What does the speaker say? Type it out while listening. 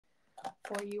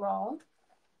for you all.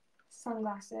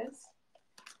 Sunglasses.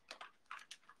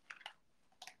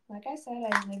 Like I said,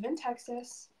 I live in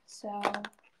Texas, so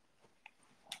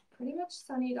pretty much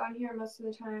sunny down here most of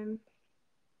the time.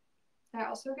 I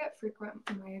also get frequent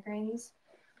migraines,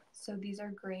 so these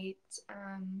are great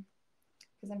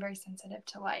because I'm very sensitive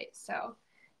to light. So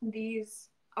these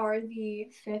are the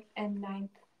 5th and 9th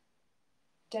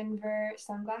Denver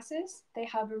sunglasses. They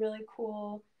have a really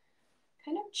cool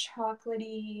kind of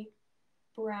chocolatey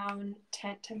brown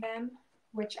tint to them,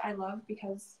 which I love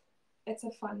because it's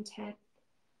a fun tint,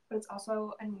 but it's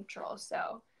also a neutral,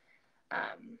 so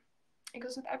it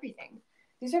goes with everything.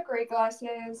 These are great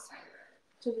glasses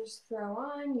to just throw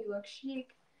on. You look chic.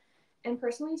 And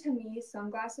personally, to me,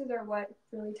 sunglasses are what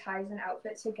really ties an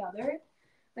outfit together.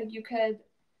 Like, you could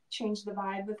change the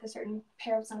vibe with a certain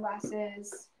pair of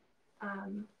sunglasses,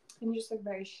 and you just look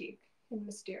very chic and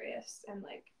mysterious, and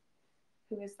like,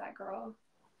 who is that girl?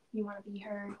 You want to be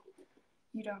her.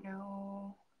 You don't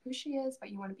know who she is, but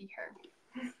you want to be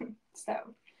her.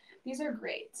 So these are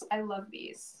great. I love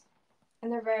these,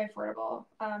 and they're very affordable.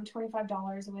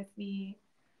 $25 with the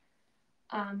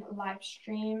live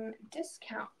stream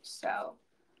discount. So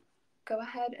go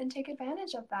ahead and take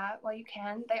advantage of that while you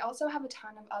can. They also have a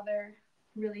ton of other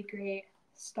really great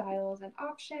styles and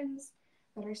options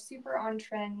that are super on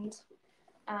trend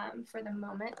for the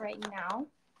moment right now.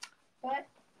 But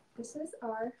this is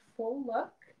our full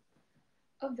look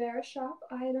of Verishop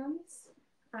items.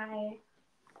 I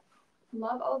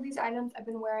love all of these items. I've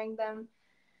been wearing them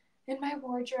in my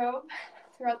wardrobe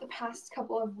throughout the past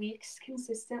couple of weeks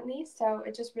consistently, so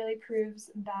it just really proves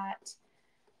that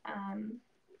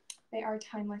they are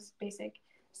timeless, basic,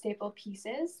 staple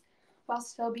pieces while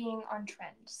still being on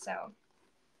trend. So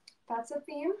that's a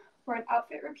theme. We're on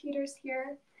outfit repeaters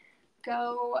here.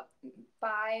 Go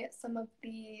buy some of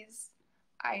these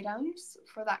items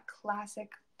for that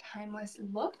classic, timeless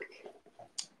look,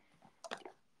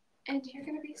 and you're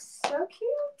gonna be so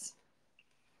cute.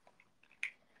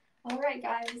 All right,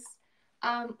 guys.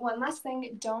 One last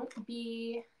thing, don't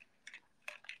be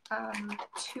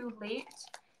too late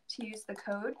to use the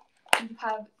code. You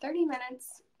have 30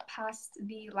 minutes past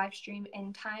the live stream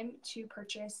in time to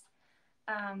purchase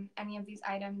any of these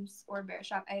items or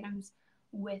Verishop items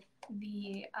with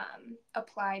the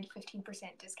applied 15%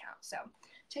 discount. So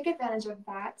take advantage of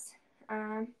that,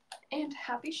 and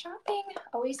happy shopping.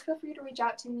 Always feel free to reach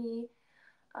out to me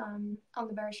on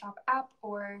the Verishop app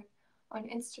or on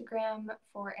Instagram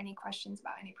for any questions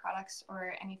about any products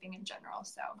or anything in general.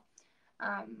 So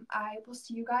I will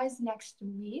see you guys next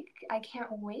week. I can't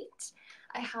wait.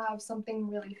 I have something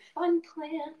really fun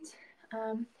planned,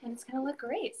 and it's gonna look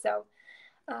great. So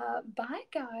bye,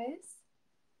 guys.